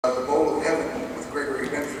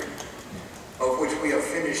we have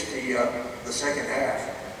finished the second half.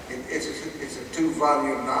 It's a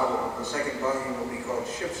 2-volume novel. The second volume will be called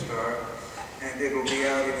Shipstar, and it will be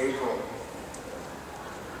out in April.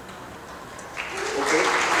 Okay?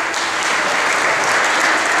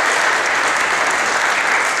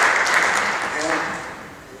 And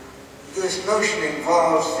this notion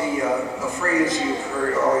involves a phrase you've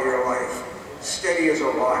heard all your life, steady as a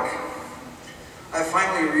rock. I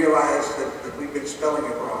finally realized that we've been spelling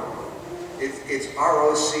it wrong. It's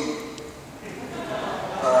R-O-C.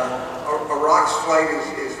 A rock's flight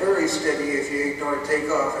is very steady if you ignore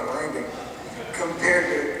takeoff and landing, compared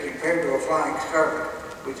to a flying scarlet,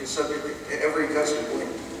 which is subject to every gust of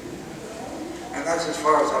wind. And that's as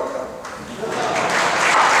far as I'll go.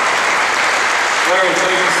 Larry,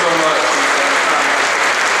 thank you so much.